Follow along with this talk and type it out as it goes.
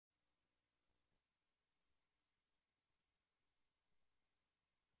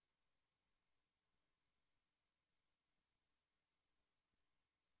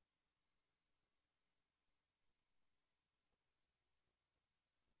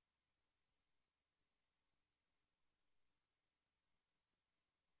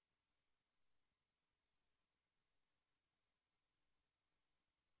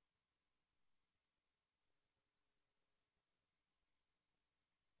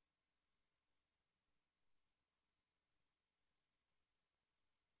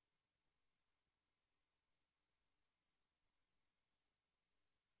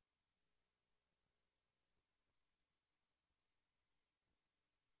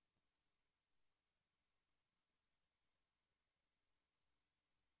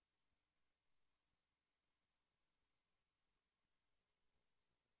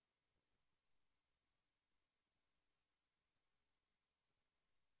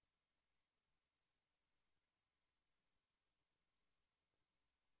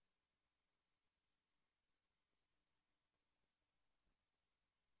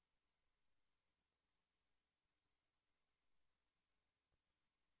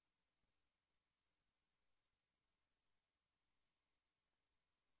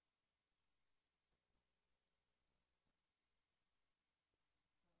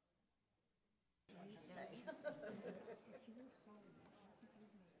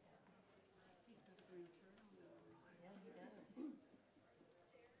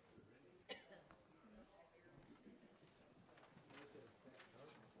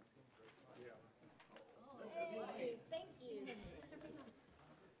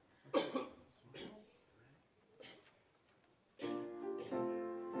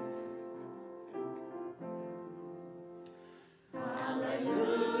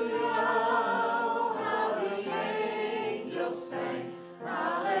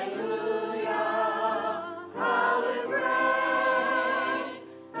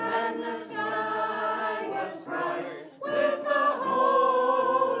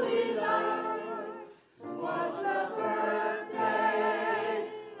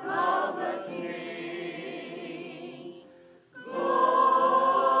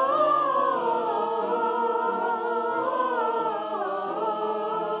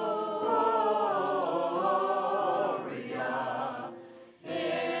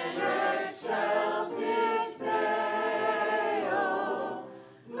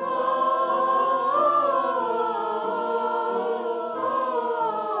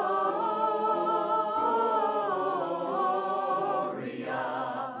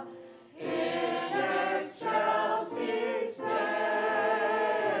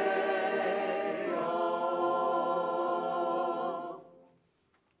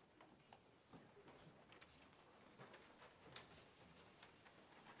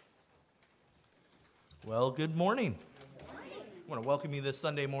Well, good morning. I want to welcome you this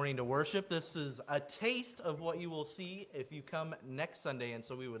Sunday morning to worship. This is a taste of what you will see if you come next Sunday, and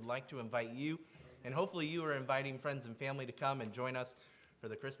so we would like to invite you, and hopefully you are inviting friends and family to come and join us for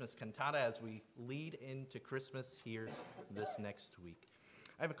the Christmas cantata as we lead into Christmas here this next week.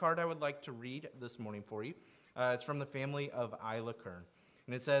 I have a card I would like to read this morning for you. It's from the family of Isla Kern,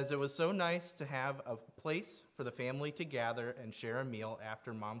 and it says, "It was so nice to have a place for the family to gather and share a meal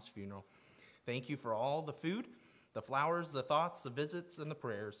after Mom's funeral. Thank you for all the food, the flowers, the thoughts, the visits, and the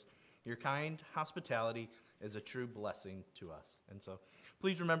prayers. Your kind hospitality is a true blessing to us." And so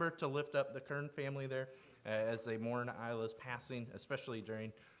please remember to lift up the Kern family there as they mourn Isla's passing, especially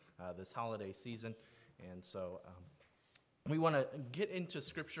during this holiday season. And so we want to get into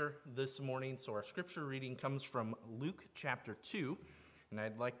Scripture this morning. So our Scripture reading comes from Luke chapter 2, and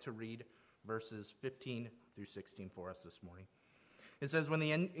I'd like to read verses 15 through 16 for us this morning. It says, "When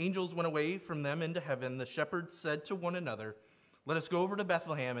the angels went away from them into heaven, the shepherds said to one another, 'Let us go over to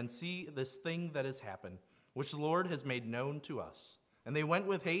Bethlehem and see this thing that has happened, which the Lord has made known to us.' And they went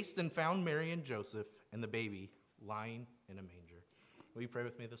with haste and found Mary and Joseph and the baby lying in a manger." Will you pray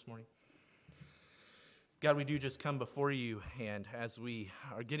with me this morning? God, we do just come before you, and as we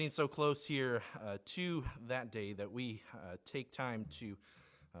are getting so close here to that day, that we take time to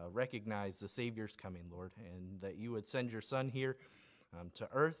recognize the Savior's coming, Lord, and that you would send your Son here to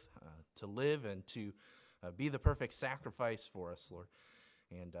earth to live and to be the perfect sacrifice for us, Lord.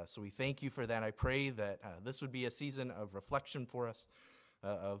 And so we thank you for that. I pray that this would be a season of reflection for us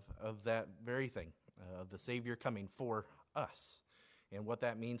of that very thing, of the Savior coming for us and what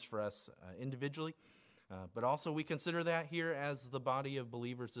that means for us individually. But also we consider that here as the body of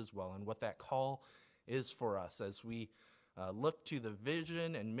believers as well, and what that call is for us as we look to the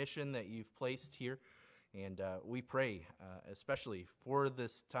vision and mission that you've placed here. And we pray, especially for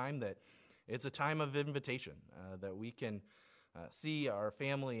this time, that it's a time of invitation, that we can see our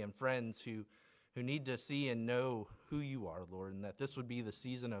family and friends who need to see and know who you are, Lord, and that this would be the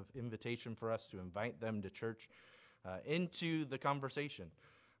season of invitation for us to invite them to church, into the conversation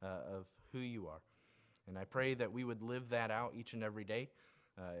of who you are. And I pray that we would live that out each and every day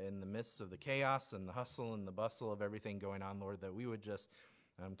in the midst of the chaos and the hustle and the bustle of everything going on, Lord, that we would just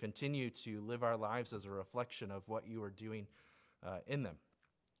continue to live our lives as a reflection of what you are doing in them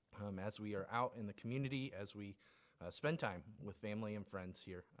as we are out in the community, as we spend time with family and friends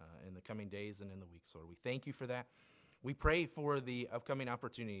here in the coming days and in the weeks. Lord, we thank you for that. We pray for the upcoming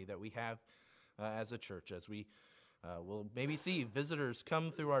opportunity that we have as a church, as we will maybe see visitors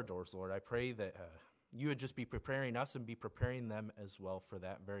come through our doors, Lord. I pray that you would just be preparing us and be preparing them as well for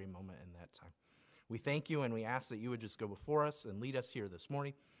that very moment and that time. We thank you, and we ask that you would just go before us and lead us here this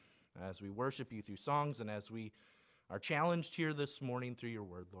morning as we worship you through songs and as we are challenged here this morning through your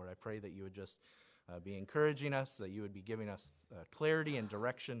word, Lord. I pray that you would just be encouraging us, that you would be giving us clarity and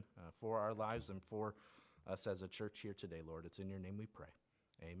direction for our lives and for us as a church here today, Lord. It's in your name we pray.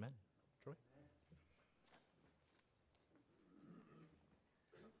 Amen. Troy?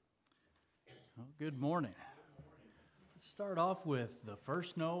 Well, good morning. Let's start off with the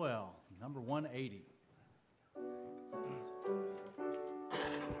First Noel, number 180.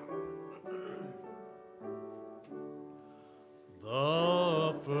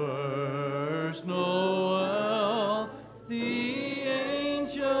 The first Noel, the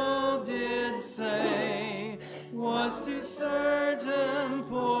angel did say, was to certain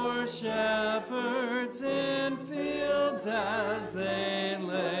poor shepherds in fields as they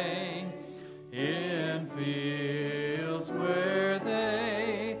lay, in fields where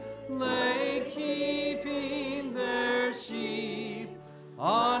they lay keeping their sheep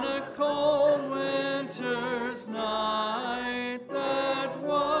on a cold winter's night that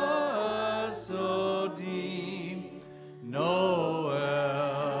was so deep. Noel,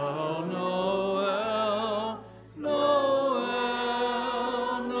 Noel, Noel,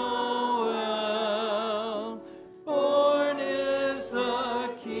 Noel, born is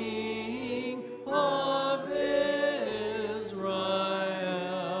the King of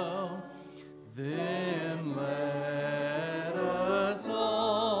Israel. Then let us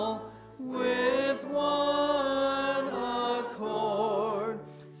all with one accord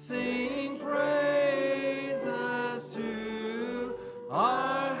sing praises to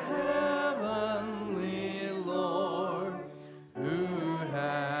our heavenly Lord, who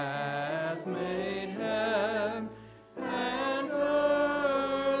hath made heaven and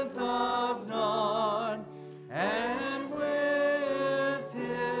earth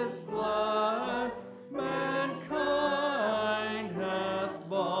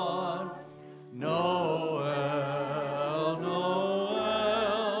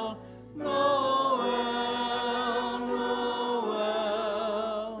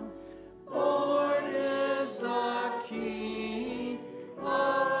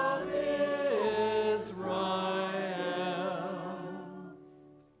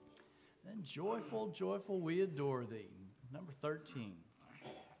Joyful, joyful, we adore thee. Number 13.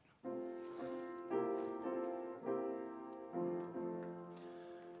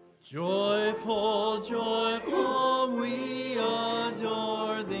 Joyful, joyful, we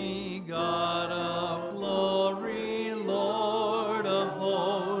adore thee, God of glory, Lord of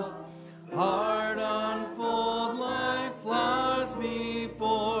hosts. Heart unfold like flowers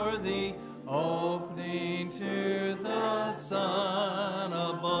before thee, opening to the sun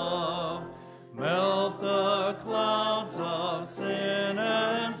above. Melt the clouds of sin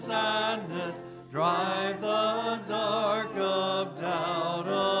and sadness, drive the dark of doubt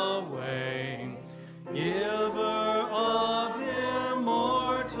away. Giver of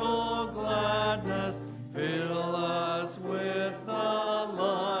immortal gladness, fill us with the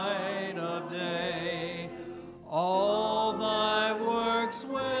light of day. All thy works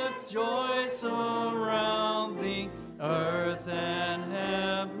with joy surround thee, earth and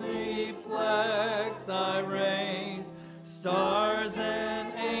heaven reflect thy rays. Stars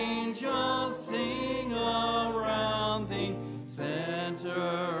and angels sing around thee,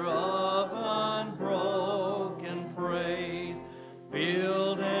 center of unbroken praise.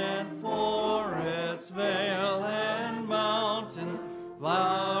 Field and forest, vale and mountain,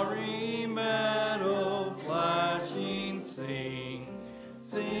 flowery meadow, flashing sea,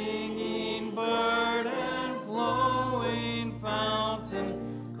 singing bird and flowing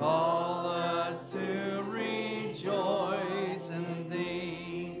fountain, call us to rejoice in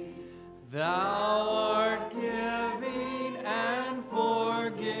thee. Thou art giving and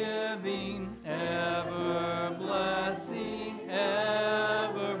forgiving, ever blessing,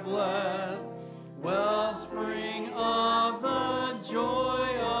 ever blessed, wellspring of the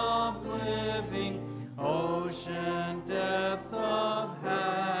joy of living, ocean depth of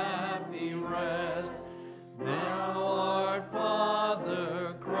happy rest. Thou art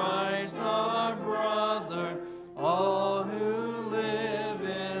Father, Christ our brother, all who live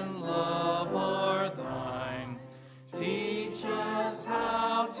in love are thine. Teach us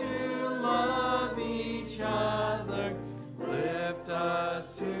how to love each other, lift us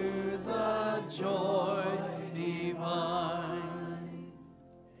to the joy divine.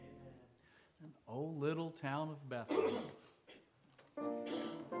 And O little town of Bethlehem.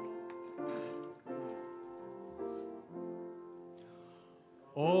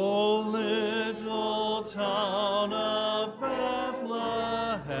 O little town of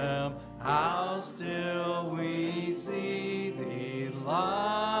Bethlehem, how still we see thee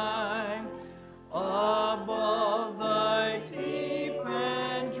lie. Above thy deep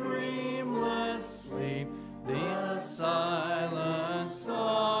and dreamless sleep, the silent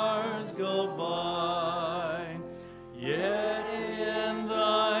stars go by. Yet in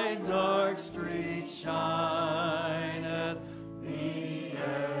thy dark streets shineth the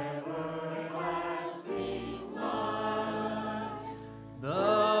everlasting light.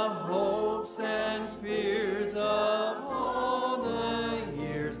 The hopes and fears of all the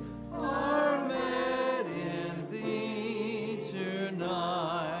years are met in thee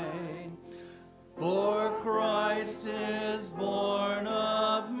tonight. For Christ is born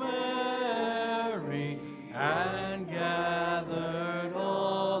of Mary and gathered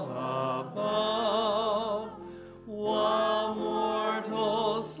all above. While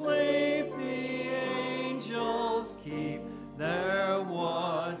mortals sleep, the angels keep their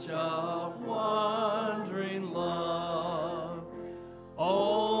watch of wondering love.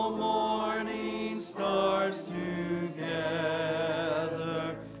 O morning stars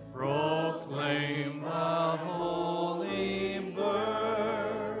together proclaim the holy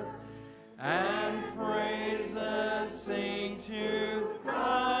birth, and praises sing to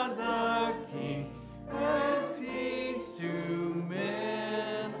God the King, and peace to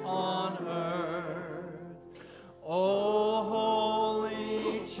men on earth. O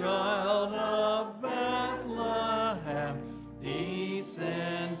holy child of Bethlehem,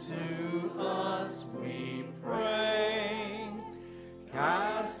 descend to us, we pray.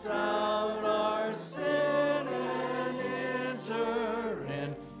 Cast out our sin and enter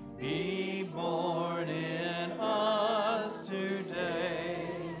in, be born in us today.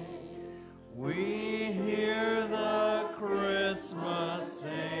 We hear the Christmas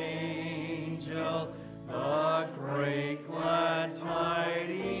angels, the great glad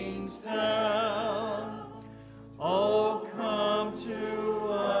tidings tell. Oh, come to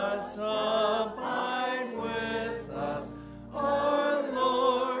us, abide with us, our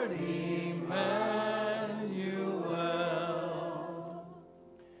Lord Emmanuel.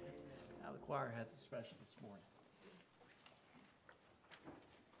 Now the choir has a special this morning.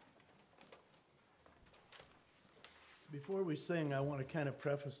 Before we sing, I want to kind of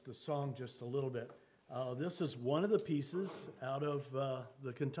preface the song just a little bit. This is one of the pieces out of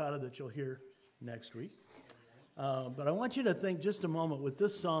the cantata that you'll hear next week. But I want you to think just a moment. With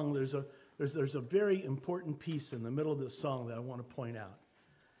this song, there's a very important piece in the middle of this song that I want to point out.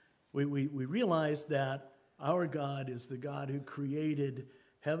 We realize that our God is the God who created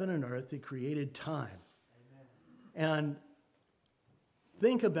heaven and earth. He created time. Amen. And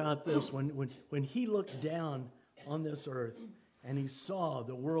think about this. When he looked down on this earth and he saw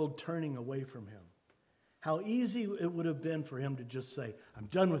the world turning away from him, how easy it would have been for him to just say, I'm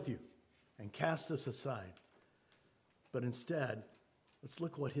done with you, and cast us aside. But instead, let's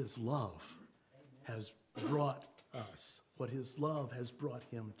look what his love has brought us, what his love has brought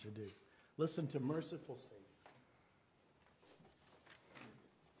him to do. Listen to Merciful Savior.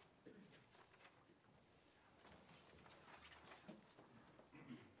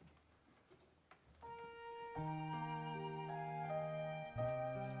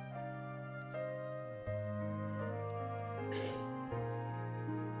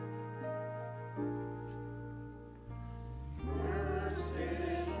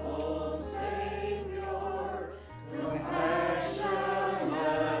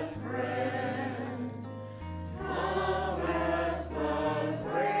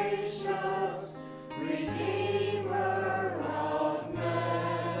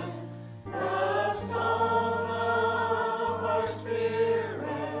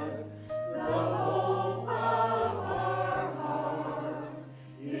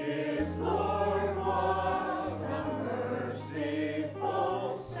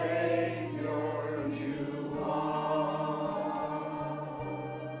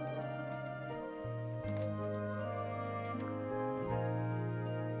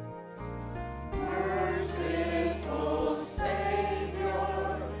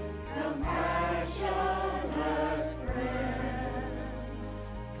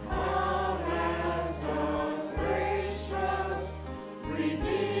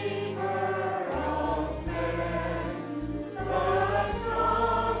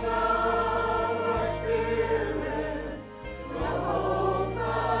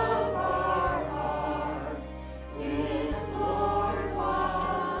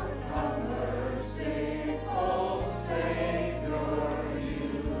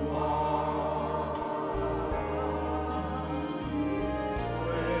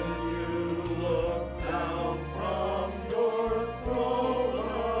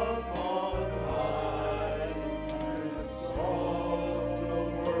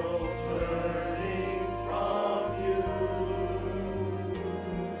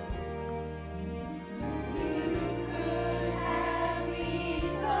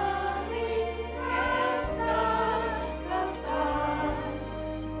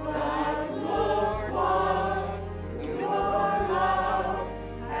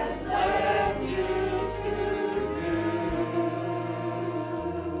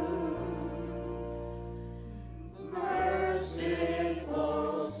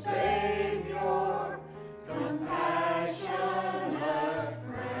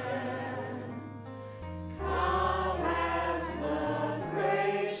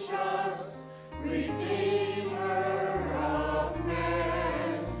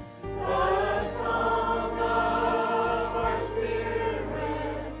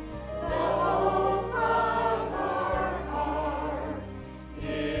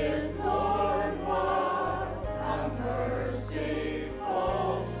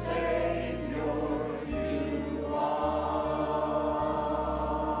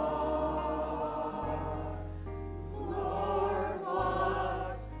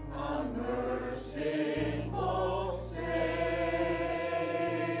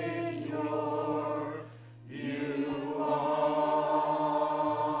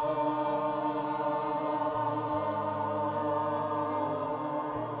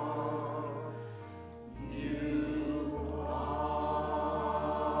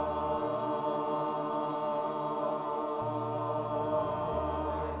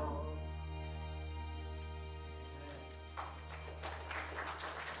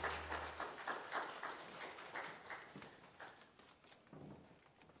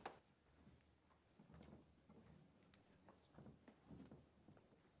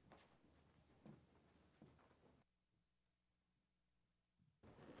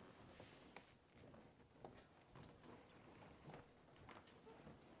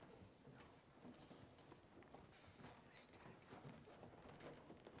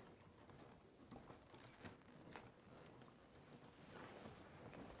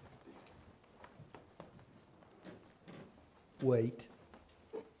 Wait.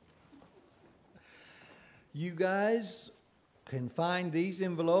 You guys can find these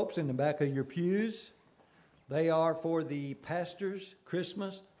envelopes in the back of your pews. They are for the pastor's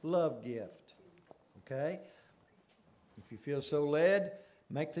Christmas love gift. Okay? If you feel so led,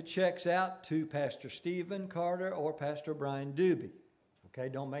 make the checks out to Pastor Stephen Carter or Pastor Brian Doobie. Okay?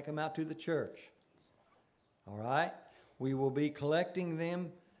 Don't make them out to the church. All right? We will be collecting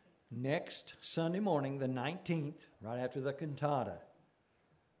them next Sunday morning, the 19th, right after the cantata.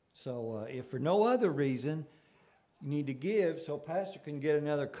 So if for no other reason, you need to give so Pastor can get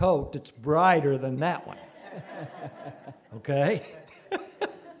another coat that's brighter than that one. Okay?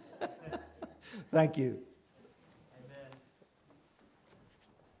 Thank you. Amen.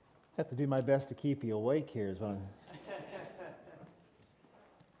 I have to do my best to keep you awake here. Is what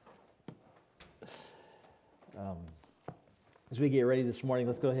as we get ready this morning,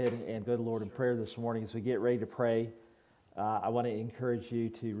 let's go ahead and go to the Lord in prayer this morning. As we get ready to pray, I want to encourage you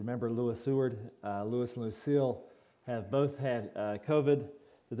to remember Lewis Seward. Lewis and Lucille have both had COVID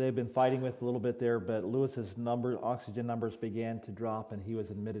that they've been fighting with a little bit there, but Lewis's oxygen numbers began to drop, and he was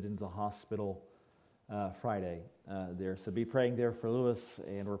admitted into the hospital Friday there. So be praying there for Lewis,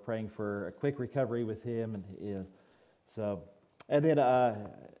 and we're praying for a quick recovery with him. And then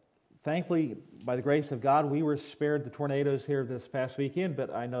thankfully, by the grace of God, we were spared the tornadoes here this past weekend,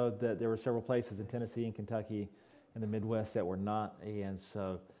 but I know that there were several places in Tennessee and Kentucky and the Midwest that were not, and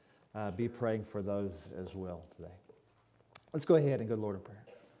so be praying for those as well today. Let's go ahead and go to the Lord in prayer.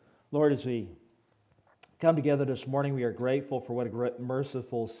 Lord, as we come together this morning, we are grateful for what a great,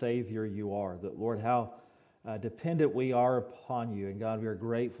 merciful Savior you are. That, Lord, how dependent we are upon you, and God, we are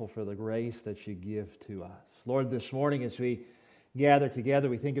grateful for the grace that you give to us. Lord, this morning as we gather together,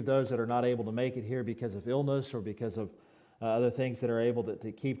 we think of those that are not able to make it here because of illness or because of other things that are able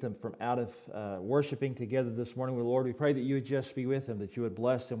to keep them from out of worshiping together this morning. Lord, we pray that you would just be with them, that you would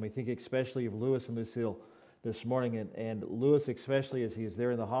bless them. We think especially of Lewis and Lucille this morning, and Lewis especially as he is there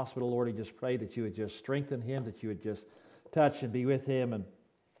in the hospital. Lord, we just pray that you would just strengthen him, that you would just touch and be with him and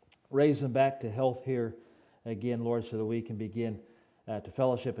raise him back to health here again, Lord, so that we can begin to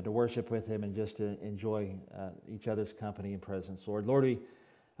fellowship and to worship with him and just to enjoy each other's company and presence. Lord, we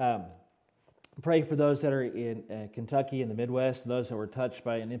pray for those that are in Kentucky and the Midwest, and those that were touched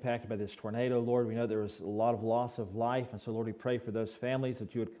by and impacted by this tornado. Lord, we know there was a lot of loss of life, and so, Lord, we pray for those families,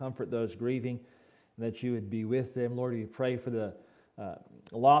 that you would comfort those grieving, and that you would be with them. Lord, we pray for the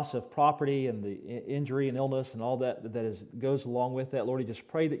loss of property and the injury and illness and all that goes along with that. Lord, we just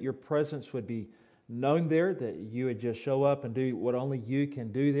pray that your presence would be known there, that you would just show up and do what only you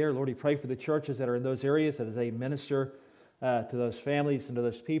can do there. Lord, we pray for the churches that are in those areas, that as they minister to those families and to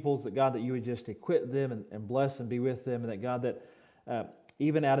those peoples, that God, that you would just equip them and bless and be with them, and that God, that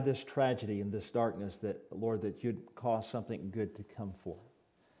even out of this tragedy and this darkness, that Lord, that you'd cause something good to come forth.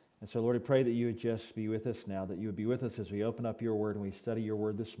 And so, Lord, I pray that you would just be with us now, that you would be with us as we open up your word and we study your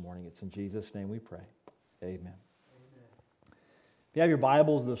word this morning. It's in Jesus' name we pray. Amen. If you have your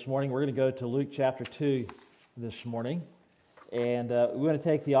Bibles this morning, we're going to go to Luke chapter 2 this morning. And we're going to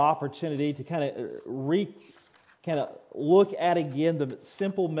take the opportunity to kind of look at again the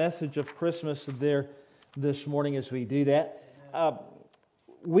simple message of Christmas there this morning as we do that.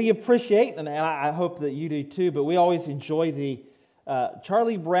 We appreciate, and I hope that you do too, but we always enjoy the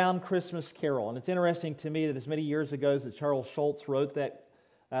Charlie Brown Christmas Carol. And it's interesting to me that as many years ago as Charles Schulz wrote that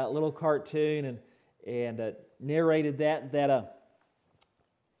little cartoon and narrated that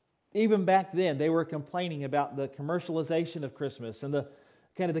even back then they were complaining about the commercialization of Christmas and the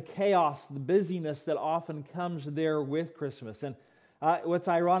kind of the chaos, the busyness that often comes there with Christmas. And what's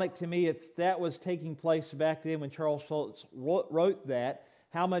ironic to me, if that was taking place back then when Charles Schulz wrote that,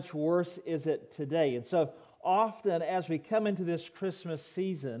 how much worse is it today? And so often as we come into this Christmas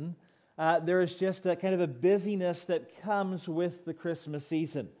season, there is just a kind of a busyness that comes with the Christmas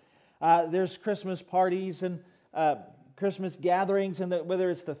season. There's Christmas parties and Christmas gatherings, and whether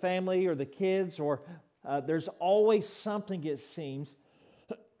it's the family or the kids, or there's always something, it seems,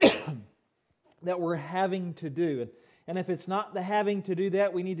 that we're having to do. And if it's not the having to do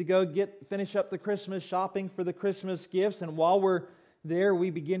that, we need to go finish up the Christmas shopping for the Christmas gifts, and while we're there, we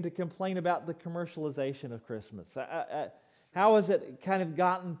begin to complain about the commercialization of Christmas. How has it kind of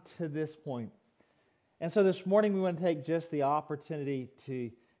gotten to this point? And so this morning we want to take just the opportunity to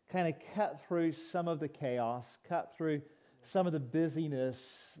kind of cut through some of the chaos, cut through some of the busyness,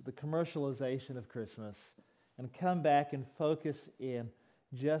 the commercialization of Christmas, and come back and focus in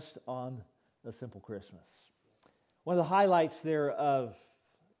just on a simple Christmas. One of the highlights there of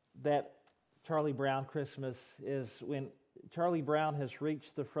that Charlie Brown Christmas is when Charlie Brown has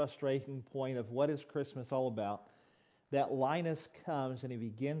reached the frustrating point of what is Christmas all about, that Linus comes and he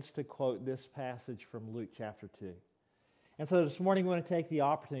begins to quote this passage from Luke chapter 2. And so this morning we want to take the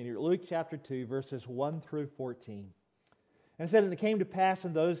opportunity, Luke chapter 2, verses 1 through 14. And it said, "And it came to pass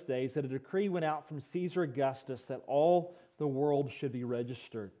in those days that a decree went out from Caesar Augustus that all the world should be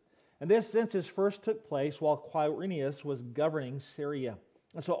registered. And this census first took place while Quirinius was governing Syria.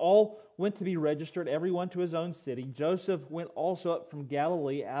 And so all went to be registered, everyone to his own city. Joseph went also up from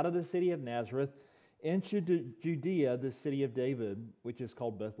Galilee out of the city of Nazareth into Judea, the city of David, which is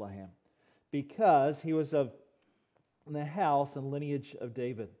called Bethlehem, because he was of the house and lineage of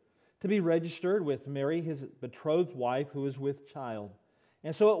David, to be registered with Mary, his betrothed wife, who was with child.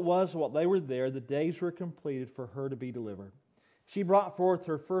 And so it was, while they were there, the days were completed for her to be delivered. She brought forth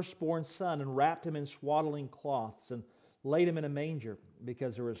her firstborn son and wrapped him in swaddling cloths and laid him in a manger,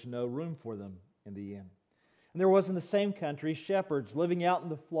 because there was no room for them in the inn. And there was in the same country shepherds living out in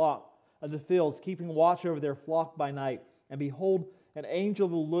the flock of the fields, keeping watch over their flock by night. And behold, an angel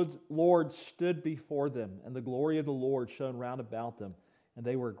of the Lord stood before them, and the glory of the Lord shone round about them, and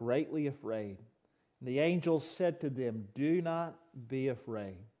they were greatly afraid. And the angel said to them, "Do not be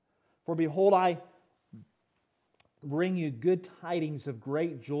afraid, for behold, I bring you good tidings of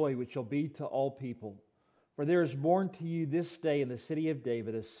great joy, which shall be to all people. For there is born to you this day in the city of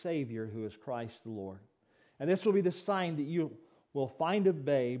David a Savior, who is Christ the Lord. And this will be the sign that you will find a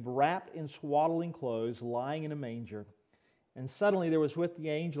babe wrapped in swaddling clothes, lying in a manger." And suddenly there was with the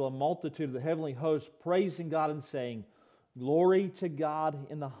angel a multitude of the heavenly host, praising God and saying, "Glory to God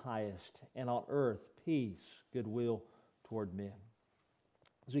in the highest, and on earth peace, goodwill toward men."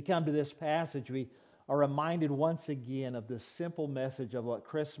 As we come to this passage, we are reminded once again of the simple message of what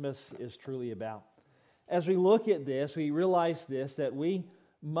Christmas is truly about. As we look at this, we realize this, that we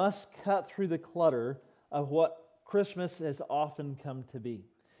must cut through the clutter of what Christmas has often come to be.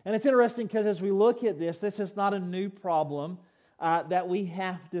 And it's interesting because as we look at this is not a new problem that we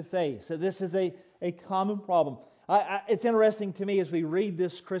have to face. So this is a common problem. It's interesting to me as we read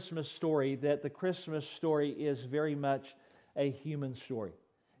this Christmas story that the Christmas story is very much a human story.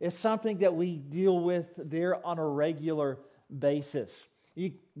 It's something that we deal with there on a regular basis.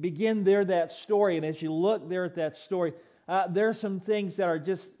 You begin there that story, and as you look there at that story, there are some things that are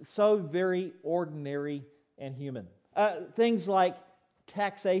just so very ordinary and human. Things like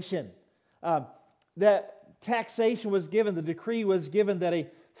taxation. That taxation was given, the decree was given that a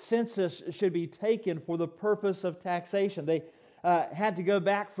census should be taken for the purpose of taxation. They had to go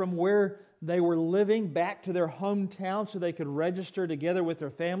back from where they were living back to their hometown so they could register together with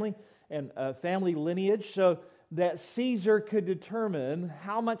their family and family lineage so that Caesar could determine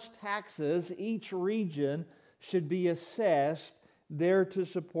how much taxes each region should be assessed there to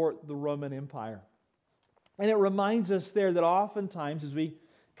support the Roman Empire. And it reminds us there that oftentimes as we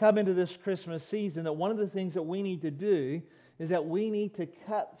come into this Christmas season, that one of the things that we need to do is that we need to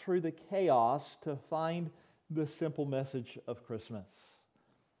cut through the chaos to find the simple message of Christmas.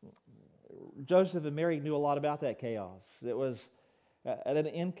 Joseph and Mary knew a lot about that chaos. It was at an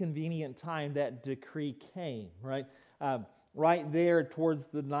inconvenient time that decree came, right? Right there towards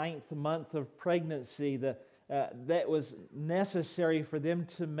the 9th month of pregnancy, that was necessary for them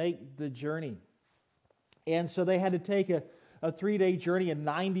to make the journey. And so they had to take a 3-day journey, a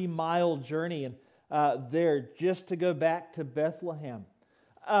 90-mile journey, and there just to go back to Bethlehem.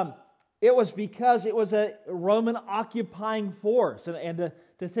 It was because it was a Roman occupying force, and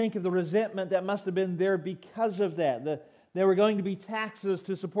to think of the resentment that must have been there because of that. There were going to be taxes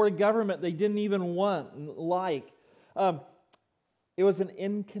to support a government they didn't even want and like. It was an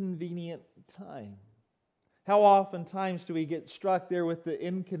inconvenient time. How oftentimes do we get struck there with the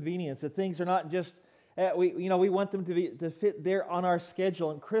inconvenience? That things are not just we want them to fit there on our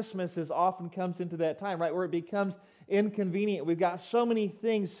schedule, and Christmas often comes into that time, right, where it becomes inconvenient. We've got so many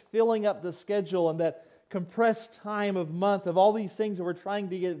things filling up the schedule and that compressed time of month of all these things that we're trying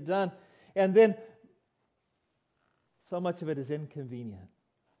to get done, and then so much of it is inconvenient.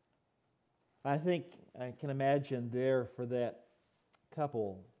 I think I can imagine there for that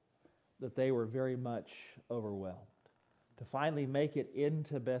couple that they were very much overwhelmed. To finally make it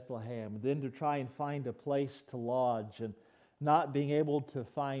into Bethlehem, then to try and find a place to lodge, and not being able to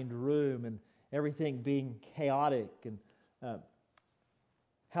find room, and everything being chaotic, and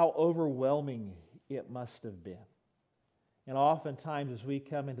how overwhelming it must have been. And oftentimes as we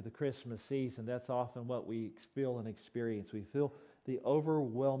come into the Christmas season, that's often what we feel and experience. We feel the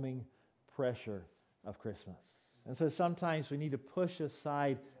overwhelming pressure of Christmas. And so sometimes we need to push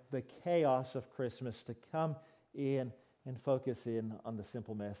aside the chaos of Christmas to come in and focus in on the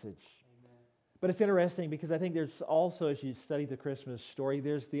simple message. Amen. But it's interesting because I think there's also, as you study the Christmas story,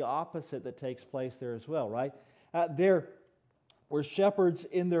 there's the opposite that takes place there as well, right? There were shepherds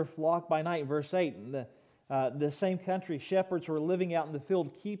in their flock by night. In verse 8, in the same country, shepherds were living out in the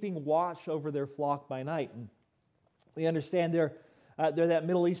field, keeping watch over their flock by night. And we understand there that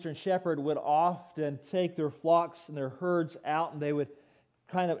Middle Eastern shepherd would often take their flocks and their herds out, and they would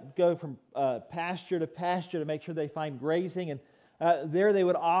kind of go from pasture to pasture to make sure they find grazing. And there they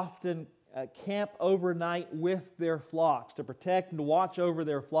would often camp overnight with their flocks to protect and to watch over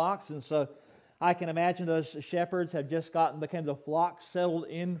their flocks. And so I can imagine those shepherds have just gotten the kind of flocks settled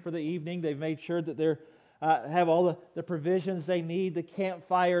in for the evening. They've made sure that they have all the provisions they need, the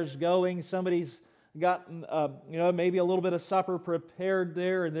campfires going. Somebody's gotten maybe a little bit of supper prepared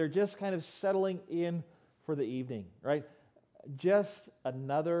there, and they're just kind of settling in for the evening, right? Just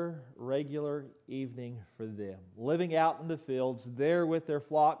another regular evening for them, living out in the fields, there with their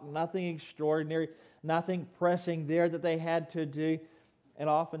flock, nothing extraordinary, nothing pressing there that they had to do. And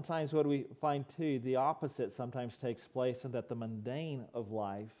oftentimes what we find too, the opposite sometimes takes place, and that the mundane of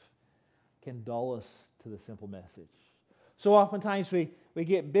life can dull us to the simple message. So oftentimes we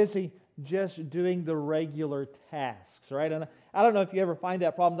get busy just doing the regular tasks, right? And I don't know if you ever find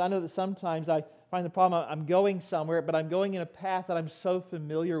that problem. I know that sometimes I find the problem, I'm going somewhere, but I'm going in a path that I'm so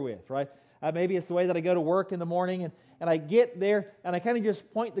familiar with, right? Maybe it's the way that I go to work in the morning, and I get there, and I kind of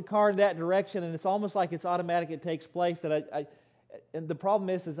just point the car in that direction, and it's almost like it's automatic, it takes place. And the problem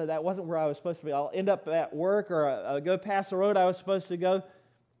is that wasn't where I was supposed to be. I'll end up at work, or I'll go past the road I was supposed to go,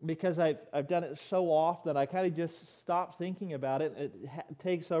 because I've done it so often, I kind of just stop thinking about it. It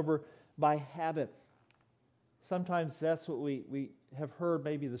takes over by habit. Sometimes that's what we have heard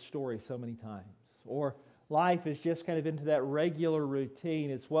maybe the story so many times. Or life is just kind of into that regular routine.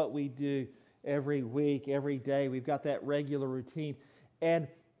 It's what we do every week, every day. We've got that regular routine. And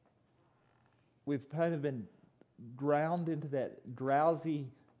we've kind of been drowned into that drowsy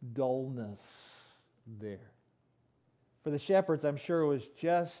dullness there. For the shepherds, I'm sure it was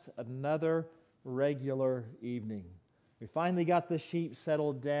just another regular evening. We finally got the sheep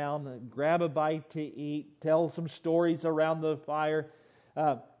settled down, grab a bite to eat, tell some stories around the fire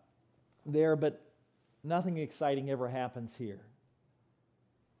there, but nothing exciting ever happens here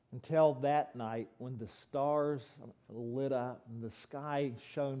until that night when the stars lit up and the sky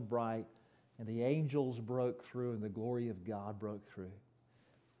shone bright and the angels broke through and the glory of God broke through.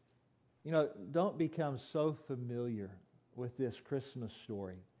 Don't become so familiar with this Christmas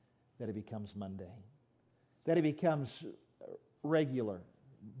story that it becomes mundane, that it becomes regular,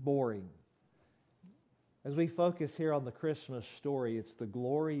 boring. As we focus here on the Christmas story, it's the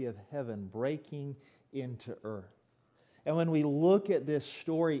glory of heaven breaking into earth. And when we look at this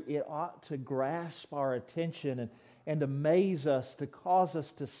story, it ought to grasp our attention and amaze us, to cause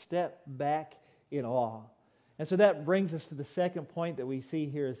us to step back in awe. And so that brings us to the second point that we see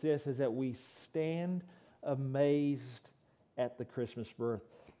here is that we stand amazed at the Christmas birth.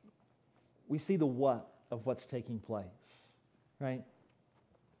 We see the what of what's taking place, right?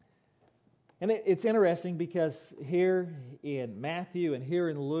 And it's interesting because here in Matthew and here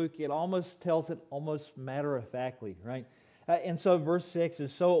in Luke, it almost tells it almost matter-of-factly, right? And so verse 6, and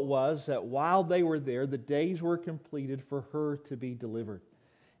so it was that while they were there, the days were completed for her to be delivered.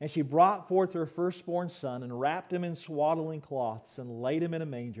 And she brought forth her firstborn son and wrapped him in swaddling cloths and laid him in a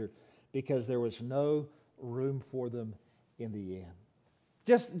manger because there was no room for them in the inn.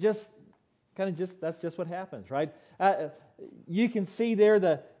 That's just what happens, right? You can see there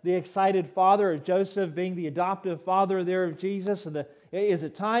the excited father of Joseph being the adoptive father there of Jesus, and is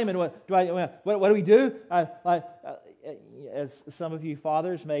it time? And what do we do? As some of you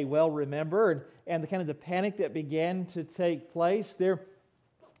fathers may well remember, and the kind of the panic that began to take place, they're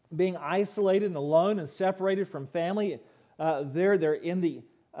being isolated and alone and separated from family. They're in the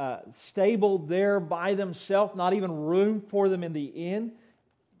stable there by themselves, not even room for them in the inn.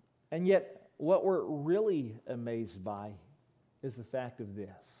 And yet, what we're really amazed by is the fact of this,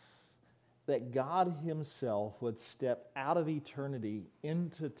 that God Himself would step out of eternity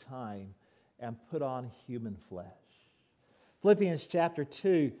into time and put on human flesh. Philippians chapter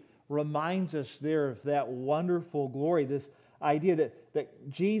 2 reminds us there of that wonderful glory, this idea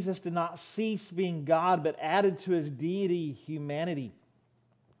that Jesus did not cease being God, but added to His deity humanity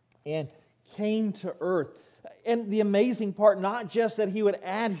and came to earth. And the amazing part, not just that He would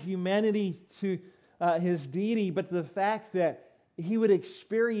add humanity to His deity, but the fact that He would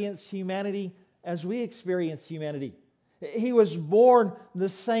experience humanity as we experience humanity. He was born the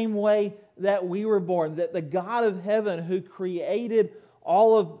same way that we were born, that the God of heaven who created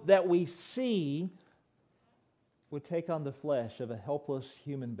all of that we see would take on the flesh of a helpless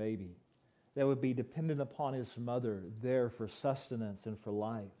human baby that would be dependent upon His mother there for sustenance and for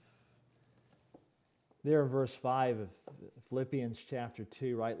life. There in verse 5 of Philippians chapter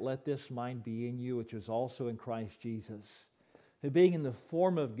 2, right? Let this mind be in you, which was also in Christ Jesus, who being in the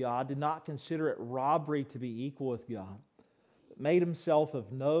form of God, did not consider it robbery to be equal with God, but made himself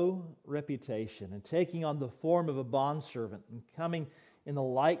of no reputation, and taking on the form of a bondservant, and coming in the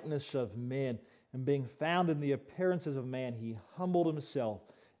likeness of men, and being found in the appearances of man, he humbled himself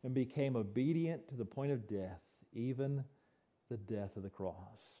and became obedient to the point of death, even the death of the cross.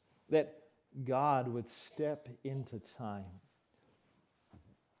 That God would step into time.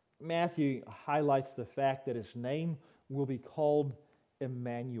 Matthew highlights the fact that his name will be called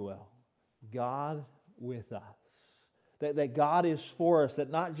Emmanuel, God with us. That God is for us, that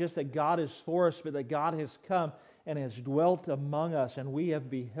not just that God is for us, but that God has come and has dwelt among us, and we have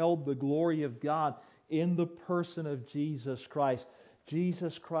beheld the glory of God in the person of Jesus Christ.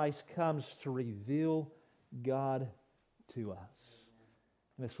 Jesus Christ comes to reveal God to us.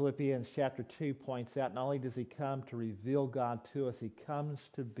 And as Philippians chapter 2 points out, not only does He come to reveal God to us, He comes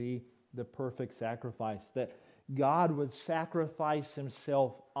to be the perfect sacrifice, that God would sacrifice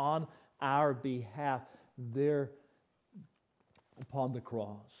Himself on our behalf there upon the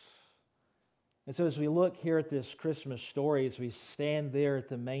cross. And so as we look here at this Christmas story, as we stand there at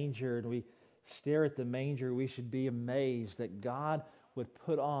the manger and we stare at the manger, we should be amazed that God would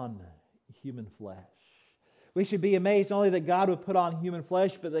put on human flesh. We should be amazed not only that God would put on human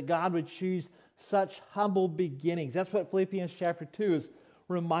flesh, but that God would choose such humble beginnings. That's what Philippians chapter 2 is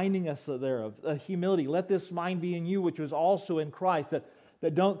reminding us thereof, humility. Let this mind be in you, which was also in Christ,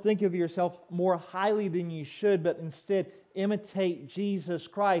 that don't think of yourself more highly than you should, but instead imitate Jesus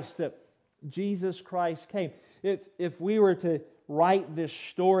Christ, that Jesus Christ came. If we were to write this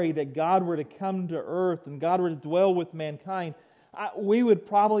story that God were to come to earth and God were to dwell with mankind, we would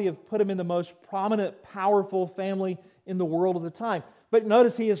probably have put Him in the most prominent, powerful family in the world of the time. But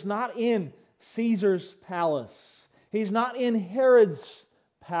notice He is not in Caesar's palace. He's not in Herod's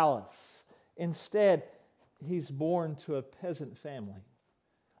palace. Instead, He's born to a peasant family,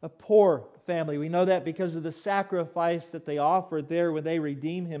 a poor family. We know that because of the sacrifice that they offered there when they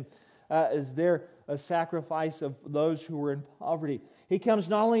redeemed Him. Is there a sacrifice of those who were in poverty? He comes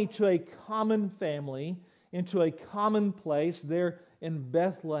not only to a common family, into a common place there in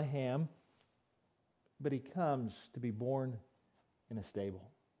Bethlehem, but He comes to be born in a stable.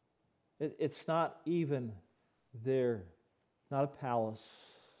 It's not even there, not a palace,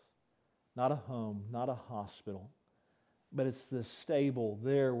 not a home, not a hospital, but it's the stable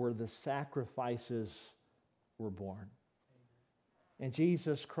there where the sacrifices were born. And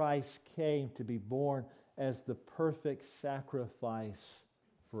Jesus Christ came to be born as the perfect sacrifice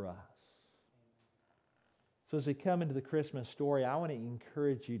for us. So as we come into the Christmas story, I want to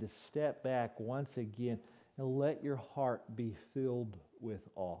encourage you to step back once again and let your heart be filled with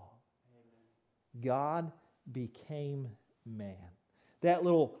awe. God became man. That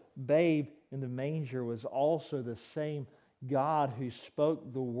little babe in the manger was also the same God who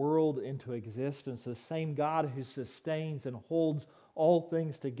spoke the world into existence, the same God who sustains and holds all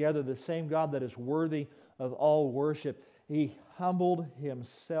things together, the same God that is worthy of all worship. He humbled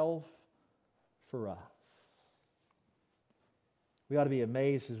Himself for us. We ought to be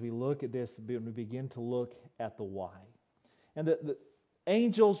amazed as we look at this, and we begin to look at the why. And the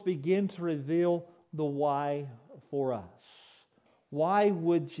angels begin to reveal the why for us. Why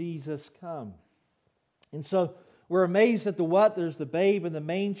would Jesus come? And so we're amazed at the what. There's the babe in the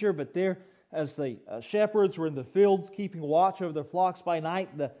manger, but there, as the shepherds were in the fields keeping watch over their flocks by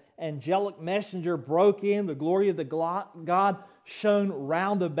night, the angelic messenger broke in. The glory of the God shone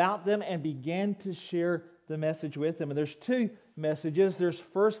round about them and began to share the message with them. And there's two messages. There's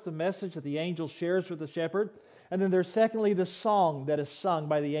first the message that the angel shares with the shepherd, and then there's secondly the song that is sung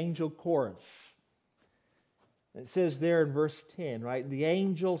by the angel chorus. It says there in verse 10, right? The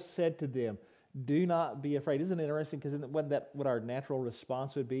angel said to them, "Do not be afraid." Isn't it interesting? Because wasn't that what our natural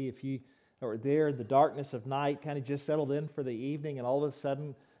response would be if you were there in the darkness of night, kind of just settled in for the evening, and all of a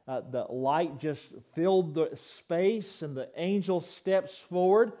sudden the light just filled the space and the angel steps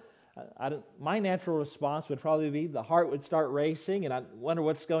forward? My natural response would probably be the heart would start racing and I wonder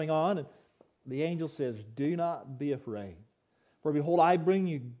what's going on. And the angel says, "Do not be afraid. For behold, I bring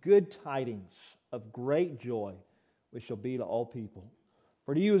you good tidings of great joy, which shall be to all people.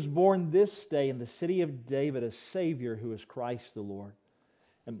 For to you is born this day in the city of David a Savior who is Christ the Lord.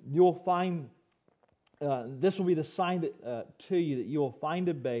 And you will find, this will be the sign to you that you will find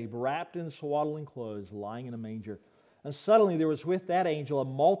a babe wrapped in swaddling clothes, lying in a manger." And suddenly there was with that angel a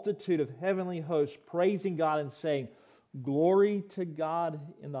multitude of heavenly hosts praising God and saying, "Glory to God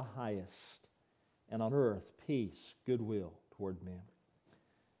in the highest, and on earth peace, goodwill toward men."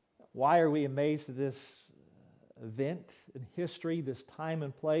 Why are we amazed at this event in history, this time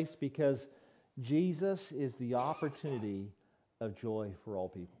and place? Because Jesus is the opportunity of joy for all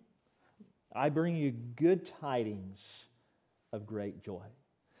people. I bring you good tidings of great joy.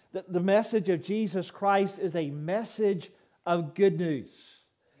 The message of Jesus Christ is a message of good news.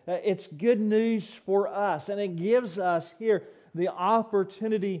 It's good news for us, and it gives us here the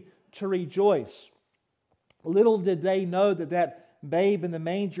opportunity to rejoice. Little did they know that that babe in the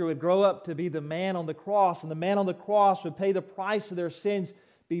manger would grow up to be the man on the cross, and the man on the cross would pay the price of their sins,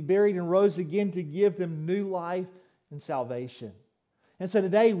 be buried and rose again to give them new life and salvation. And so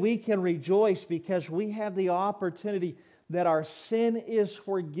today we can rejoice because we have the opportunity that our sin is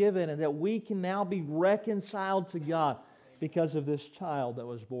forgiven and that we can now be reconciled to God because of this child that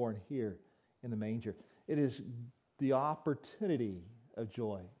was born here in the manger. It is the opportunity of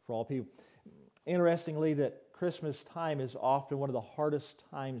joy for all people. Interestingly, that Christmas time is often one of the hardest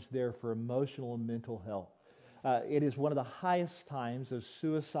times there for emotional and mental health. It is one of the highest times of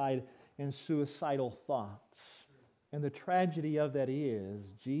suicide and suicidal thoughts. And the tragedy of that is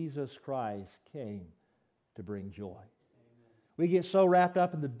Jesus Christ came to bring joy. Amen. We get so wrapped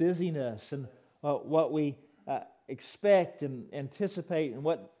up in the busyness and what we expect and anticipate and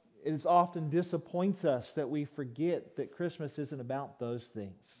what is often disappoints us that we forget that Christmas isn't about those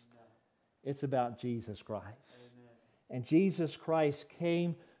things. No. It's about Jesus Christ. Amen. And Jesus Christ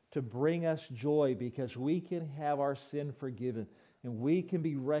came to bring us joy because we can have our sin forgiven and we can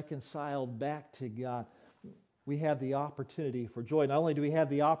be reconciled back to God. We have the opportunity for joy. Not only do we have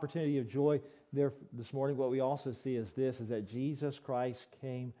the opportunity of joy there this morning, what we also see is this, is that Jesus Christ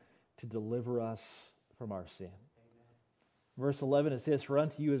came to deliver us from our sin. Amen. Verse 11, it says, "For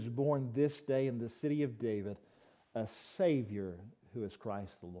unto you is born this day in the city of David a Savior who is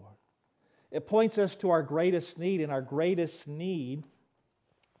Christ the Lord." It points us to our greatest need, and our greatest need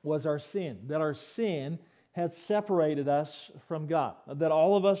was our sin. That our sin had separated us from God. That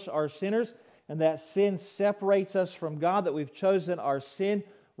all of us are sinners, and that sin separates us from God, that we've chosen our sin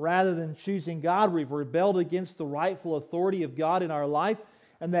rather than choosing God. We've rebelled against the rightful authority of God in our life,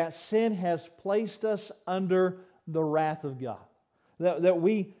 and that sin has placed us under the wrath of God. That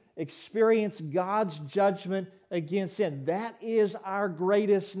we experience God's judgment against sin. That is our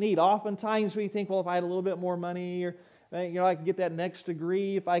greatest need. Oftentimes we think, well, if I had a little bit more money, or I could get that next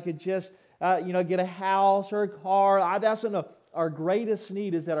degree, if I could just get a house or a car. That's enough. Our greatest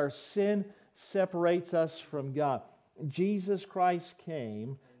need is that our sin separates us from God. Jesus Christ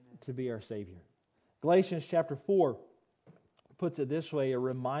came to be our Savior. Galatians chapter 4 puts it this way. It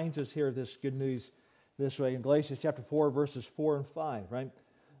reminds us here of this good news this way. In Galatians chapter 4, verses 4 and 5, right?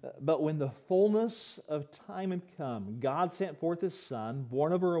 "But when the fullness of time had come, God sent forth His Son,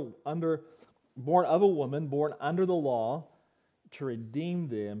 born of a woman, born under the law, to redeem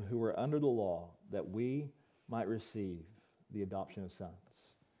them who were under the law, that we might receive the adoption of sons."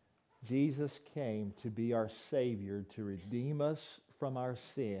 Jesus came to be our Savior, to redeem us from our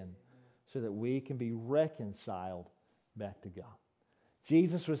sin, so that we can be reconciled back to God.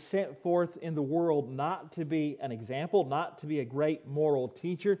 Jesus was sent forth in the world not to be an example, not to be a great moral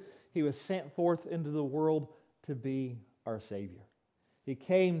teacher. He was sent forth into the world to be our Savior. He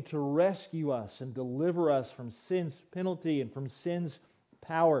came to rescue us and deliver us from sin's penalty and from sin's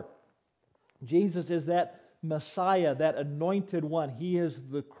power. Jesus is that Messiah, that anointed one. He is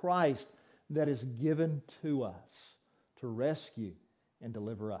the Christ that is given to us to rescue and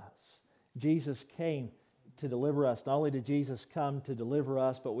deliver us. Jesus came to deliver us. Not only did Jesus come to deliver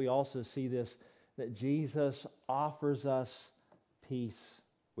us, but we also see this, that Jesus offers us peace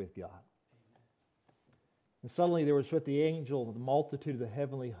with God. And suddenly there was with the angel the multitude of the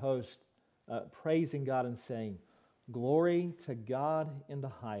heavenly host praising God and saying, "Glory to God in the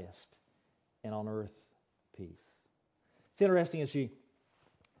highest, and on earth peace." It's interesting as you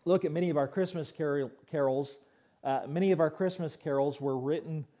look at many of our Christmas carols. Many of our Christmas carols were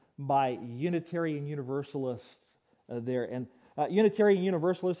written by Unitarian Universalists there. And Unitarian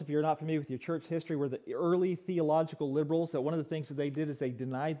Universalists, if you're not familiar with your church history, were the early theological liberals. That one of the things that they did is they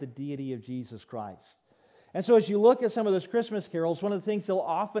denied the deity of Jesus Christ. And so as you look at some of those Christmas carols, one of the things they'll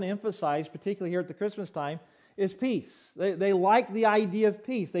often emphasize, particularly here at the Christmas time, is peace. They like the idea of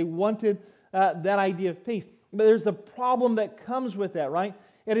peace. They wanted that idea of peace. But there's a problem that comes with that, right?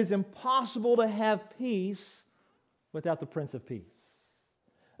 It is impossible to have peace without the Prince of Peace.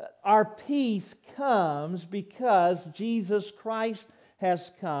 Our peace comes because Jesus Christ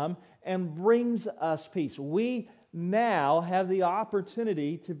has come and brings us peace. We now have the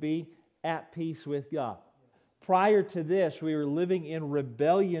opportunity to be at peace with God. Prior to this, we were living in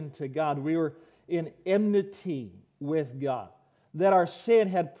rebellion to God. We were in enmity with God. that our sin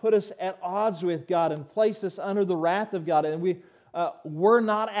had put us at odds with God and placed us under the wrath of God, and we were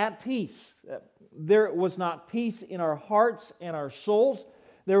not at peace. There was not peace in our hearts and our souls.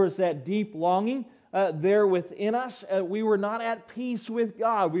 There was that deep longing there within us. We were not at peace with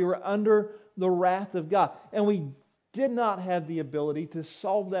God. We were under the wrath of God. And we did not have the ability to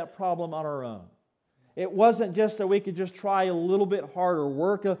solve that problem on our own. It wasn't just that we could just try a little bit harder,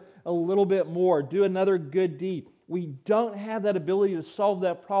 work a little bit more, do another good deed. We don't have that ability to solve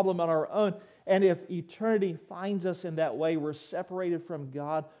that problem on our own. And if eternity finds us in that way, we're separated from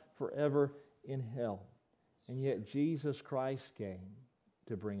God forever in hell. And yet Jesus Christ came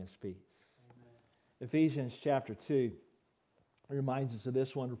to bring us peace. Amen. Ephesians chapter 2 reminds us of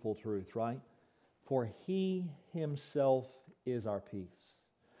this wonderful truth, right? For He Himself is our peace,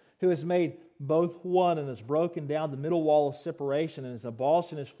 who has made both one and has broken down the middle wall of separation and has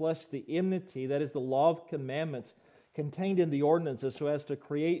abolished in His flesh the enmity, that is the law of commandments contained in the ordinances, so as to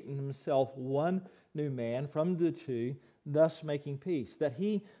create in Himself one new man from the two, thus making peace, that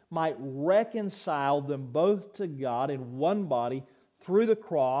He might reconcile them both to God in one body through the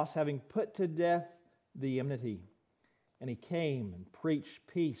cross, having put to death the enmity. And He came and preached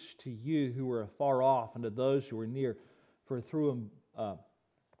peace to you who were afar off and to those who were near, for through Him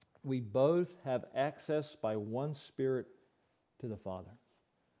we both have access by one Spirit to the Father.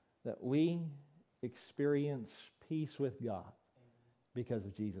 That we experience peace with God because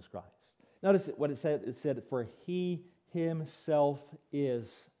of Jesus Christ. Notice what it said. It said, for He Himself is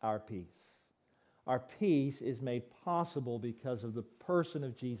our peace. Our peace is made possible because of the person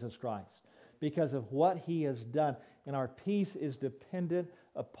of Jesus Christ, because of what He has done. And our peace is dependent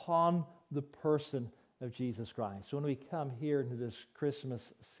upon the person of Jesus Christ. So when we come here into this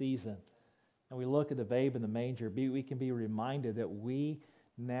Christmas season and we look at the babe in the manger, we can be reminded that we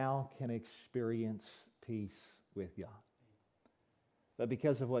now can experience peace with God. But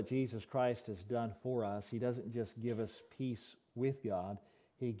because of what Jesus Christ has done for us, He doesn't just give us peace with God,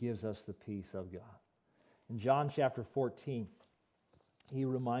 He gives us the peace of God. In John chapter 14, He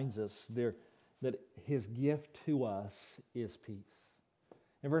reminds us there that His gift to us is peace.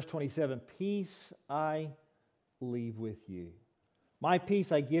 In verse 27, peace I leave with you. My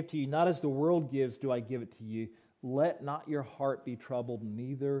peace I give to you, not as the world gives do I give it to you. Let not your heart be troubled,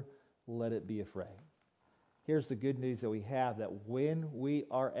 neither let it be afraid. Here's the good news that we have, that when we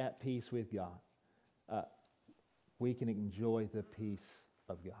are at peace with God, we can enjoy the peace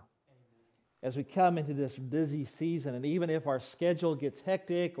of God. As we come into this busy season, and even if our schedule gets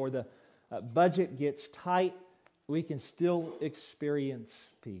hectic or the budget gets tight, we can still experience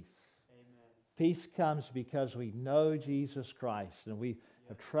peace. Amen. Peace comes because we know Jesus Christ and we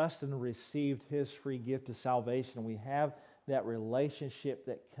have trusted and received His free gift of salvation, and we have that relationship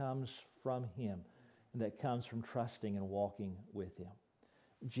that comes from Him and that comes from trusting and walking with Him.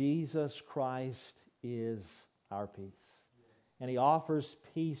 Jesus Christ is our peace. And He offers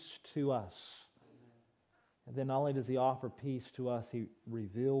peace to us. And then not only does He offer peace to us, He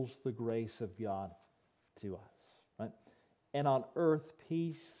reveals the grace of God to us. Right? And on earth,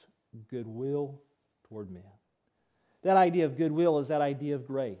 peace, goodwill toward men. That idea of goodwill is that idea of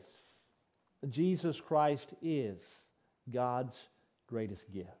grace. Jesus Christ is God's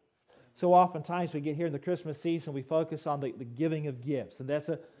greatest gift. So oftentimes we get here in the Christmas season, we focus on the giving of gifts. And that's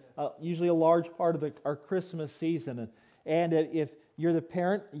usually a large part of our Christmas season. And if you're the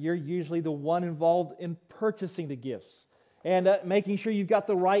parent, you're usually the one involved in purchasing the gifts and making sure you've got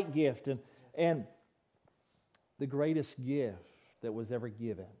the right gift. And the greatest gift that was ever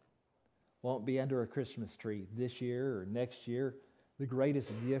given won't be under a Christmas tree this year or next year. The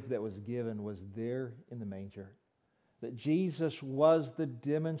greatest gift that was given was there in the manger. That Jesus was the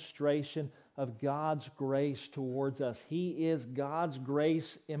demonstration of God's grace towards us. He is God's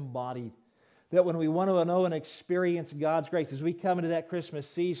grace embodied. That when we want to know and experience God's grace, as we come into that Christmas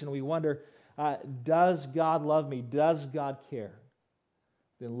season, we wonder, does God love me? Does God care?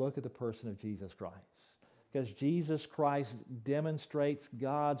 Then look at the person of Jesus Christ. Because Jesus Christ demonstrates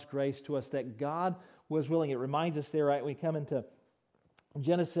God's grace to us, that God was willing. It reminds us there, right, we come into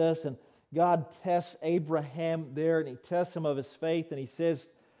Genesis, and God tests Abraham there, and He tests him of his faith, and He says,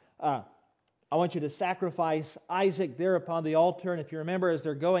 I want you to sacrifice Isaac there upon the altar. And if you remember, as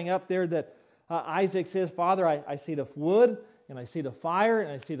they're going up there, that Isaac says, Father, I see the wood, and I see the fire, and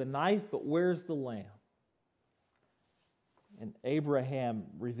I see the knife, but where's the lamb? And Abraham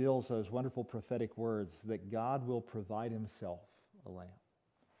reveals those wonderful prophetic words that God will provide Himself a lamb.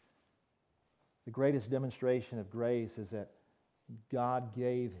 The greatest demonstration of grace is that God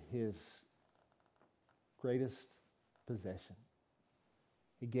gave His greatest possession.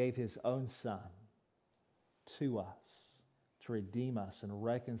 He gave His own Son to us to redeem us and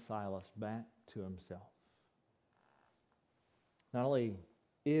reconcile us back to himself. Not only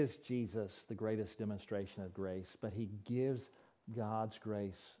is Jesus the greatest demonstration of grace, but he gives God's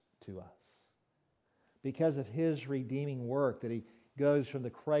grace to us. Because of his redeeming work, that he goes from the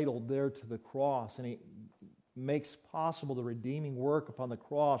cradle there to the cross, and he makes possible the redeeming work upon the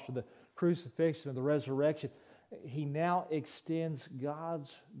cross, or the crucifixion and the resurrection, he now extends God's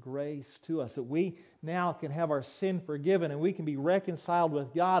grace to us, that we now can have our sin forgiven, and we can be reconciled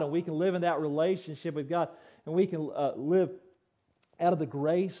with God, and we can live in that relationship with God, and we can live out of the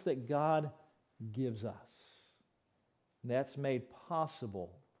grace that God gives us. And that's made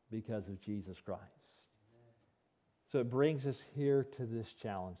possible because of Jesus Christ. So it brings us here to this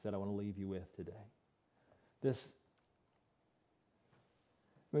challenge that I want to leave you with today.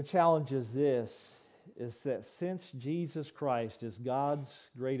 The challenge is this, is that since Jesus Christ is God's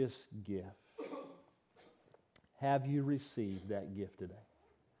greatest gift, have you received that gift today?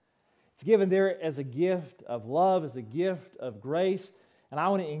 It's given there as a gift of love, as a gift of grace. And I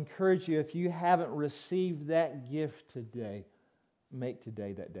want to encourage you, if you haven't received that gift today, make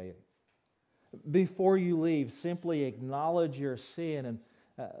today that day. Before you leave, simply acknowledge your sin and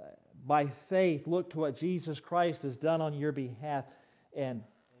by faith look to what Jesus Christ has done on your behalf and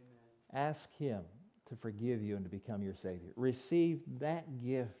ask him to forgive you and to become your Savior. Receive that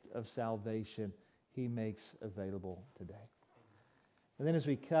gift of salvation he makes available today. And then as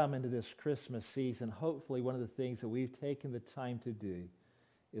we come into this Christmas season, hopefully one of the things that we've taken the time to do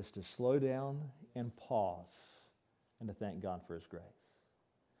is to slow down and pause and to thank God for his grace.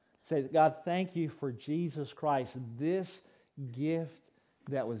 Say, God, thank you for Jesus Christ, this gift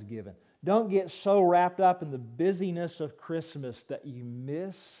that was given. Don't get so wrapped up in the busyness of Christmas that you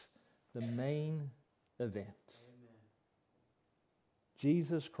miss the main event. Amen.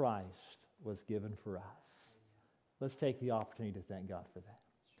 Jesus Christ was given for us. Let's take the opportunity to thank God for that.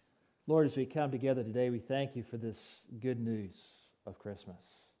 Lord, as we come together today, we thank you for this good news of Christmas.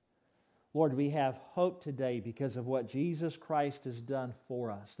 Lord, we have hope today because of what Jesus Christ has done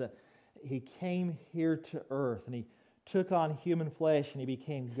for us, that he came here to earth and he took on human flesh and he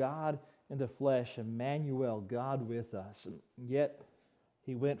became God in the flesh, Emmanuel, God with us. And yet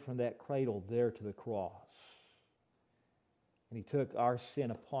he went from that cradle there to the cross. And he took our sin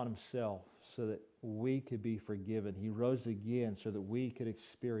upon himself so that we could be forgiven. He rose again so that we could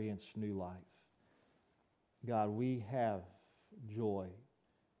experience new life. God, we have joy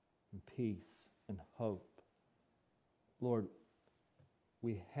and peace and hope. Lord,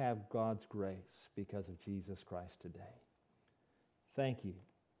 we have God's grace because of Jesus Christ today. Thank you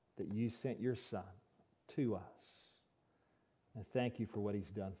that you sent your Son to us. And thank you for what he's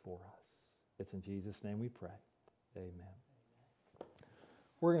done for us. It's in Jesus' name we pray. Amen.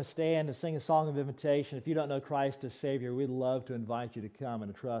 We're going to stand and sing a song of invitation. If you don't know Christ as Savior, we'd love to invite you to come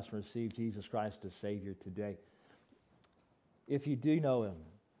and to trust and receive Jesus Christ as Savior today. If you do know him,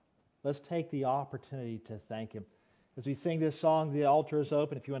 let's take the opportunity to thank him. As we sing this song, the altar is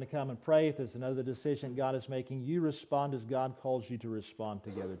open. If you want to come and pray, if there's another decision God is making, you respond as God calls you to respond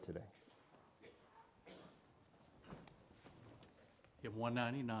together today. Hymn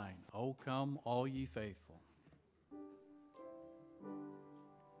 199, O come all ye faithful.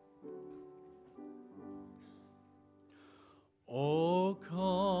 O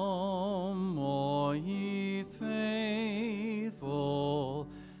come all ye faithful,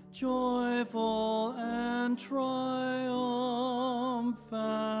 joyful and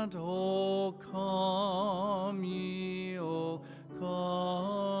triumphant. O come ye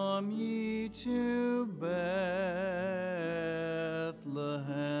to Bethlehem.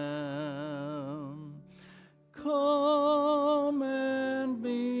 Come and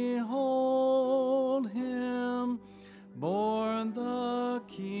behold him, born the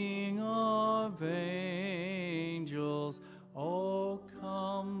King of angels. Oh,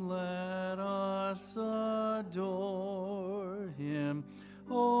 come, let us adore him.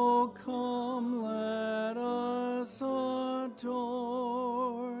 Oh, come, let us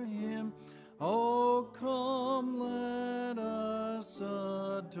adore him. Oh, come, let us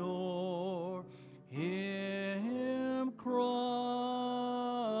adore him, Christ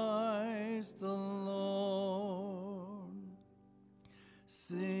the Lord.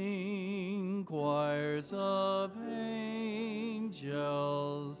 Sing, choirs of angels,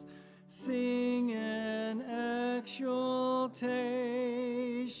 sing in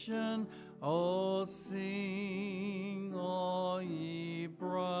exultation. Oh, sing, all ye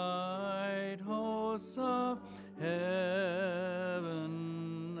bright hosts of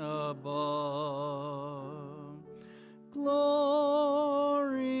heaven above.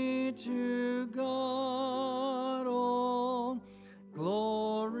 Glory to God, all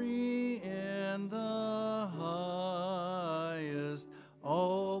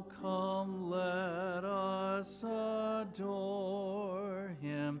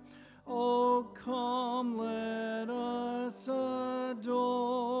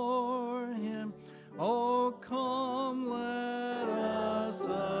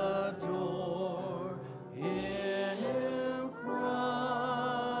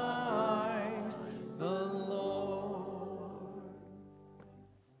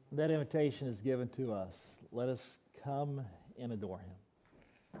that invitation is given to us. Let us come and adore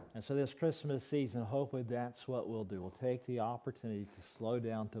Him. And so this Christmas season, hopefully that's what we'll do. We'll take the opportunity to slow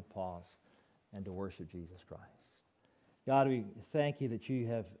down, to pause, and to worship Jesus Christ. God, we thank you that you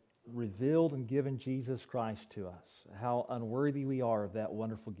have revealed and given Jesus Christ to us, how unworthy we are of that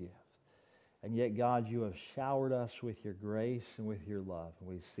wonderful gift. And yet, God, you have showered us with your grace and with your love, and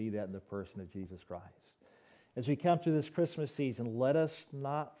we see that in the person of Jesus Christ. As we come through this Christmas season, let us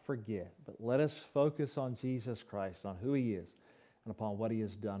not forget, but let us focus on Jesus Christ, on who He is, and upon what He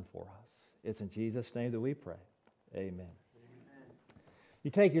has done for us. It's in Jesus' name that we pray. Amen. Amen.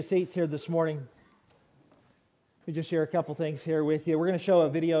 You take your seats here this morning. Let me just share a couple things here with you. We're going to show a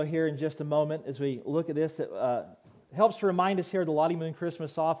video here in just a moment as we look at this that helps to remind us here of the Lottie Moon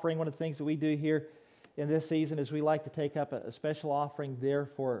Christmas offering. One of the things that we do here in this season is we like to take up a special offering there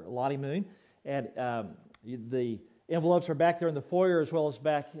for Lottie Moon. And the envelopes are back there in the foyer as well as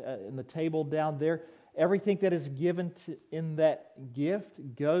back in the table down there. Everything that is given in that gift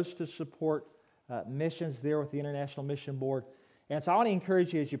goes to support missions there with the International Mission Board. And so I want to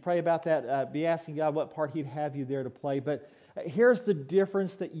encourage you as you pray about that, be asking God what part He'd have you there to play. But here's the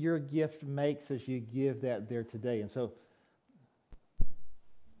difference that your gift makes as you give that there today. And so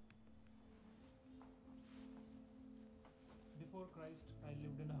before Christ, I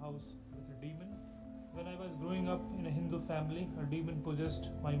lived in a house with a demon. When I was growing up in a Hindu family, a demon possessed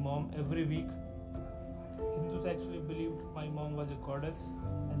my mom every week. Hindus actually believed my mom was a goddess,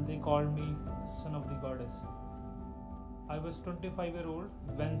 and they called me son of the goddess. I was 25-year-old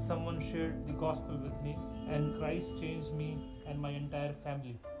when someone shared the gospel with me, and Christ changed me and my entire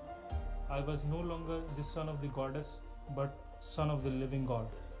family. I was no longer the son of the goddess, but son of the living God.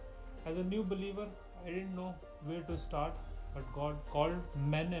 As a new believer, I didn't know where to start, but God called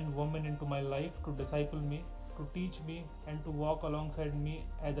men and women into my life to disciple me, to teach me, and to walk alongside me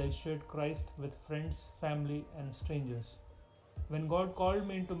as I shared Christ with friends, family, and strangers. When God called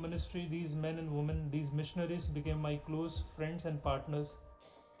me into ministry, these men and women, these missionaries became my close friends and partners.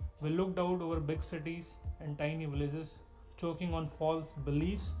 We looked out over big cities and tiny villages, choking on false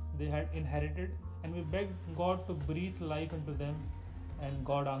beliefs they had inherited, and we begged God to breathe life into them, and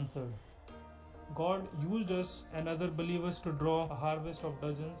God answered. God used us and other believers to draw a harvest of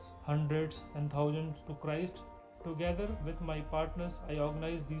dozens, hundreds, and thousands to Christ. Together with my partners, I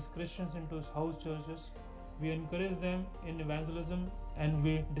organized these Christians into house churches. We encouraged them in evangelism, and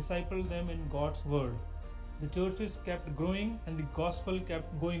we discipled them in God's word. The churches kept growing and the gospel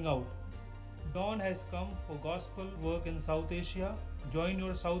kept going out. Dawn has come for gospel work in South Asia. Join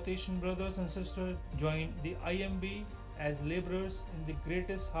your South Asian brothers and sisters. Join the IMB as laborers in the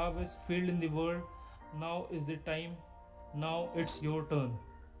greatest harvest field in the world. Now is the time. Now it's your turn.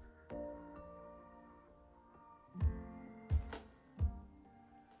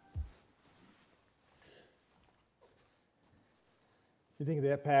 You think of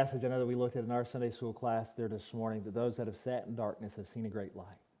that passage, I know that we looked at in our Sunday school class there this morning, that those that have sat in darkness have seen a great light.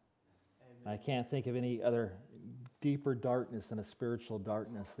 Amen. I can't think of any other deeper darkness than a spiritual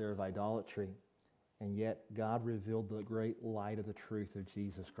darkness there of idolatry. And yet God revealed the great light of the truth of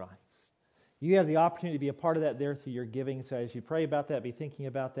Jesus Christ. You have the opportunity to be a part of that there through your giving. So as you pray about that, be thinking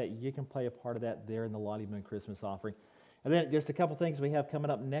about that, you can play a part of that there in the Lottie Moon Christmas offering. And then just a couple things we have coming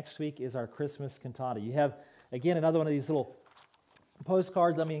up next week is our Christmas cantata. You have, again, another one of these little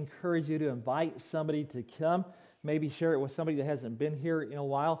postcards. Let me encourage you to invite somebody to come. Maybe share it with somebody that hasn't been here in a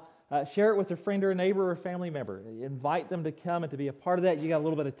while. Share it with a friend or a neighbor or a family member. Invite them to come and to be a part of that. You got a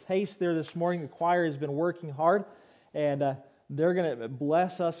little bit of taste there this morning. The choir has been working hard, and they're going to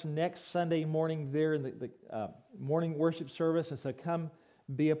bless us next Sunday morning there in the morning worship service. And so come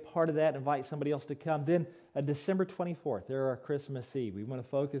be a part of that. Invite somebody else to come. Then December 24th, there are Christmas Eve. We want to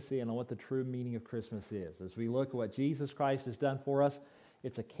focus in on what the true meaning of Christmas is. As we look at what Jesus Christ has done for us,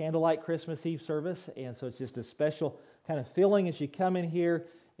 it's a candlelight Christmas Eve service, and so it's just a special kind of feeling as you come in here,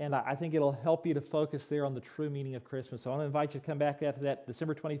 and I think it'll help you to focus there on the true meaning of Christmas. So I want to invite you to come back after that,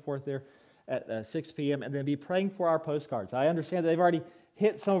 December 24th there at 6 p.m., and then be praying for our postcards. I understand that they've already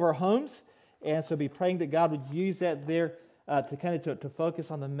hit some of our homes, and so be praying that God would use that there to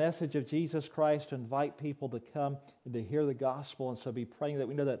focus on the message of Jesus Christ, to invite people to come and to hear the gospel. And so be praying that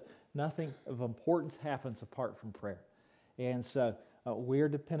we know that nothing of importance happens apart from prayer. And so we're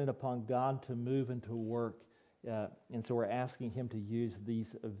dependent upon God to move and to work. And so we're asking Him to use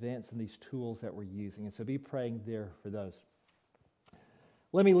these events and these tools that we're using. And so be praying there for those.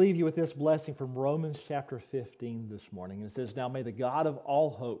 Let me leave you with this blessing from Romans chapter 15 this morning. And it says, "Now may the God of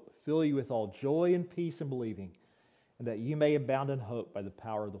all hope fill you with all joy and peace in believing, and that you may abound in hope by the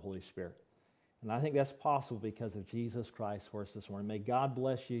power of the Holy Spirit. And I think that's possible because of Jesus Christ for us this morning. May God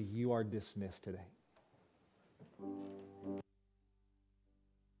bless you. You are dismissed today.